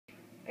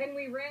And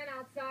we ran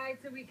outside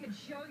so we could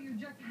show you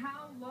just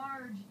how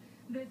large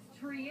this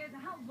tree is,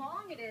 how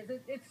long it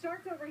is. It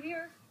starts over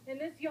here in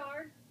this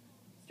yard,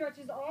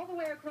 stretches all the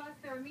way across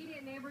their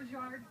immediate neighbor's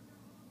yard,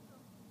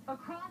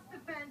 across the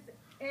fence,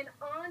 and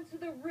onto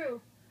the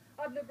roof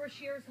of the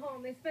Brashears'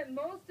 home. They spent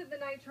most of the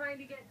night trying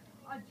to get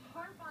a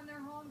tarp on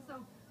their home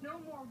so no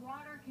more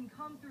water can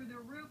come through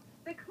their roof.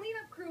 The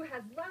cleanup crew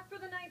has left for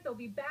the night. They'll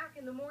be back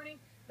in the morning.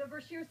 The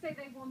Brashears say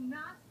they will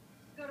not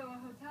go to a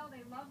hotel.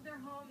 They love their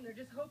home. They're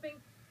just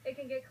hoping it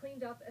can get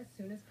cleaned up as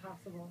soon as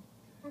possible.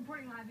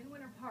 Reporting live in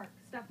Winter Park,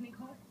 Stephanie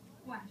Cole,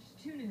 WESH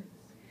 2 News.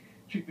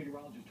 Chief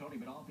Meteorologist Tony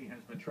Manalfi has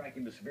been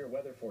tracking the severe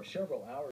weather for several hours.